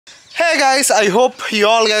Hey guys, I hope you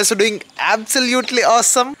all guys are doing absolutely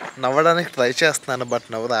awesome. నవ్వడానికి try చేస్తున్నాను but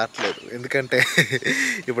నవ్వు రావట్లేదు ఎందుకంటే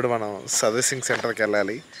ఇప్పుడు మనం సర్వీసింగ్ సెంటర్కి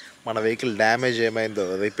వెళ్ళాలి. మన వెహికల్ డ్యామేజ్ ఏమైందో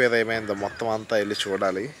రిపేర్ ఏమైందో మొత్తం అంతా వెళ్ళి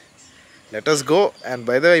చూడాలి. Let us go. And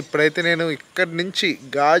by the way ఇప్పుడైతే నేను ఇక్కడి నుంచి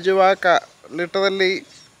Gajuwaka literally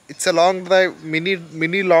it's a long drive,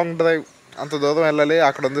 mini long drive, అంత దూరం వెళ్ళాలి.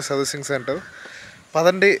 అక్కడ ఉంది సర్వీసింగ్ సెంటర్.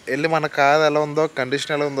 పదండి వెళ్ళి మన కార్ ఎలా ఉందో,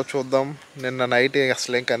 కండిషన్ ఎలా ఉందో చూద్దాం. నిన్న నైట్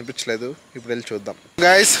అసలు ఏం కనిపించలేదు, ఇప్పుడు వెళ్ళి చూద్దాం.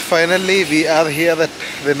 Guys finally we are here at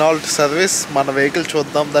Renault service. మన వెహికల్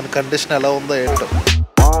చూద్దాం, దాని కండిషన్ ఎలా ఉందో ఏంటో.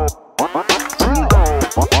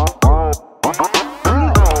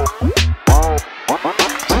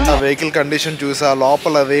 ఆ వెహికల్ కండిషన్ చూసా,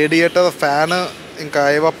 లోపల రేడియేటర్, ఫ్యాన్, ఇంకా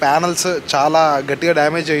ఏవో ప్యానల్స్ చాలా గట్టిగా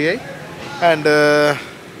డ్యామేజ్ అయ్యాయి. అండ్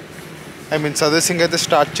సర్వీసింగ్ అయితే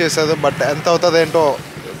స్టార్ట్ చేశారు, బట్ ఎంత అవుతుంది ఏంటో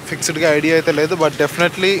ఫిక్స్డ్గా ఐడియా అయితే లేదు. బట్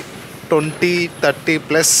డెఫినెట్లీ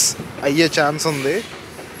 20-30+ అయ్యే ఛాన్స్ ఉంది.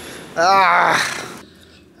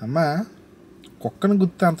 అమ్మా కుక్కని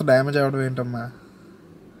గుర్తు అంత డ్యామేజ్ అవ్వడం ఏంటమ్మా?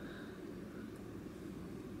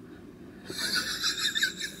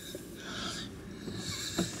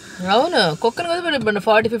 అవును, కుక్కని కదా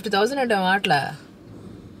 40,000-50,000 అంటే మాటలా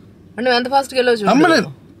అంటే ఎంత ఫాస్ట్గా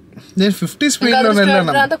వెళ్ళవచ్చు. నేను 50 స్పీడ్లో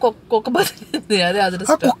వెళ్ళాను. కుక్క బతికింది,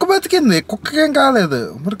 కుక్క బతికింది, కుక్కకేం కాలేదు.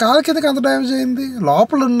 మరి కాలు కిందకి అంత డ్యామేజ్ అయింది.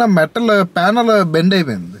 లోపల ఉన్న మెటల్ ప్యానల్ బెండ్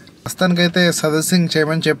అయిపోయింది. ప్రస్తుతానికైతే సర్వీసింగ్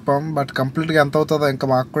చేయమని చెప్పాం, బట్ కంప్లీట్గా ఎంత అవుతుందో ఇంకా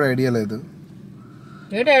మాకు కూడా ఐడియా లేదు.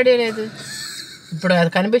 ఏంటి ఐడియా లేదు? ఇప్పుడు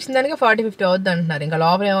అది కనిపించిన దానికి 40-50 అవుద్ది అంటున్నారు. ఇంకా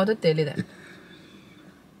లోపల ఏమవుతుందో తెలియదు.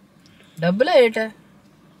 డబ్బులే ఏటా?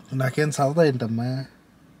 నాకేం సరదా ఏంటమ్మా,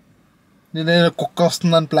 నేను కుక్క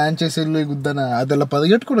వస్తుందని ప్లాన్ చేసి వెళ్ళి గుద్దన అది అలా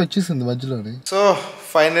పరిగెట్టు కూడా వచ్చేసింది మధ్యలోని. So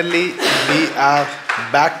finally we are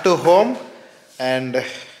back to home. And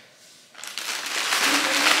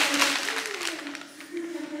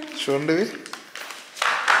చూడండి,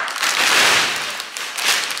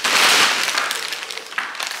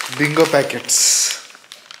 బింగో ప్యాకెట్స్.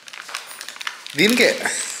 దీనికే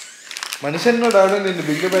మనిషి అన్నాడు ఆవిడ, నేను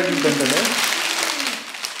బింగో ప్యాకెట్ తింటాను.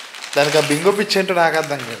 దానికి ఆ బింగో పిచ్చి ఏంటో నాకు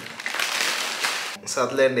అర్థం కాదు.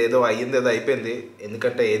 సర్లేండి, ఏదో అయ్యింది, ఏదో అయిపోయింది.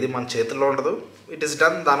 ఎందుకంటే ఏది మన చేతుల్లో ఉండదు. It is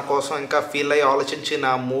done. దానికోసం ఇంకా ఫీల్ అయ్యి ఆలోచించి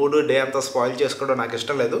నా మూడ్ డే అంతా స్పాయిల్ చేసుకోవడం నాకు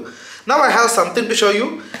ఇష్టం లేదు. Now I have something to show you.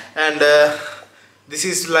 And this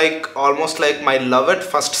is like almost like my love at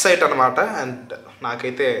first sight అనమాట. అండ్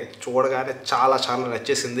నాకైతే చూడగానే చాలా చాలా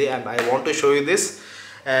నచ్చేసింది. And I want to show you this.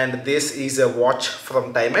 And this is a watch from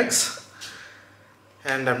టైమెక్స్.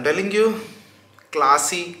 And I'm telling you,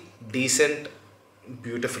 classy, decent,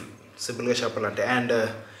 beautiful, సింపుల్గా చెప్పాలంటే. And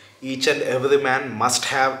each and every man must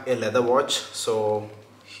have a leather watch. So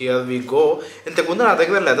here we go. ఇంతకుముందు నా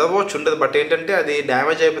దగ్గర leather watch ఉండేది, but ఏంటంటే అది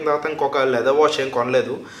damage అయిపోయిన తర్వాత ఇంకొక లెదర్ వాచ్ ఏం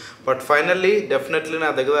కొనలేదు. బట్ ఫైనల్లీ డెఫినెట్లీ నా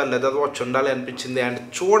దగ్గర లెదర్ వాచ్ ఉండాలి అనిపించింది. అండ్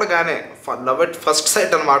చూడగానే లవ్ ఎట్ ఫస్ట్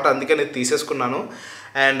సైట్ అనమాట, అందుకే నేను తీసేసుకున్నాను.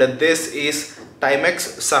 And this is టైమెక్స్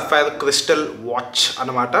sapphire crystal watch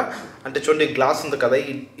అనమాట. అంటే చూడండి, గ్లాస్ ఉంది కదా,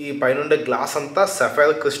 ఈ పైన ఉండే గ్లాస్ అంతా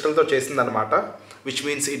సఫైర్ క్రిస్టల్తో చేసింది అనమాట. Which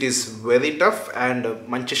means it is very tough and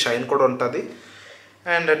మంచి షైన్ కూడా ఉంటుంది.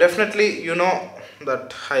 And definitely you know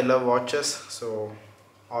that I love watches. So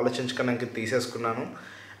ఆలోచించుకున్నాక తీసేసుకున్నాను.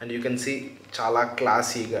 అండ్ యూ కెన్ సీ చాలా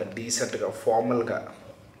క్లాసీగా, డీసెంట్గా, ఫార్మల్గా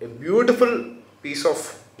a beautiful piece of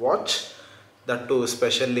watch, that to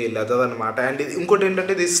specially leather అనమాట. అండ్ ఇది ఇంకోటి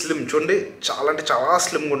ఏంటంటే ఇది స్లిమ్. చూడండి, చాలా అంటే చాలా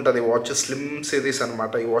స్లిమ్గా ఉంటుంది వాచ్. స్లిమ్ సిరీస్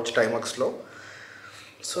అనమాట ఈ watch టైమెక్స్లో.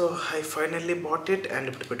 So I finally bought it. And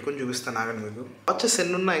ఇప్పుడు పెట్టుకొని చూపిస్తాను ఆగండి మీకు. వాచెస్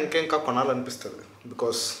ఎన్నున్నా ఇంకా కొనాలనిపిస్తుంది,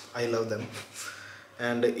 because I love them.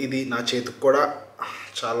 And ఇది నా చేతికి కూడా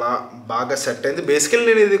చాలా బాగా సెట్ అయింది. బేసికల్లీ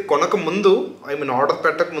నేను ఇది కొనక ముందు, ఆర్డర్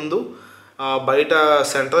పెట్టక ముందు బయట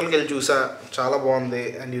సెంట్రల్కి వెళ్ళి చూసా, చాలా బాగుంది.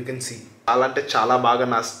 అండ్ యూ కెన్ సీ చాలా అంటే చాలా బాగా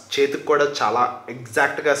నా చేతికి కూడా చాలా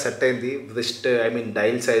ఎగ్జాక్ట్గా సెట్ అయింది. రిస్ట్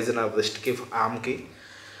డైల్ సైజు నా రిస్ట్కి, ఆర్మ్కి.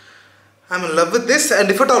 I'm in love with this.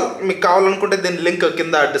 And if at all మీకు కావాలనుకుంటే దీని లింక్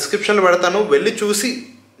కింద డిస్క్రిప్షన్లో పెడతాను, వెళ్ళి చూసి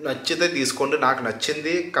నచ్చితే తీసుకోండి. నాకు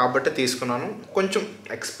నచ్చింది కాబట్టి తీసుకున్నాను. కొంచెం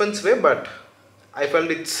ఎక్స్పెన్సివే, but I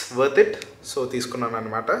felt it's worth it, so తీసుకున్నాను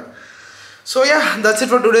అనమాట. So yeah, that's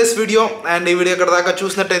it for today's video. And ఈ వీడియో ఇక్కడ దాకా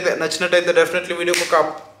చూసినట్టయితే, నచ్చినట్టయితే డెఫినెట్లీ వీడియోకి ఒక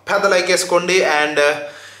పెద్ద లైక్ వేసుకోండి. అండ్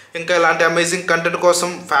ఇంకా ఇలాంటి అమేజింగ్ కంటెంట్ కోసం,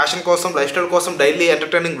 ఫ్యాషన్ కోసం, లైఫ్ స్టైల్ కోసం, డైలీ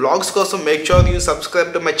ఎంటర్టైనింగ్ వ్లాగ్స్ కోసం make sure you subscribe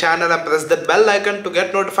to my channel and press that bell icon to get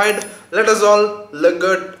notified. Let us all look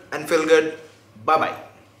good and feel good. Bye bye.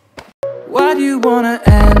 Why do you wanna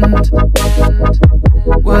end?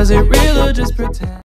 Was it real or just pretend?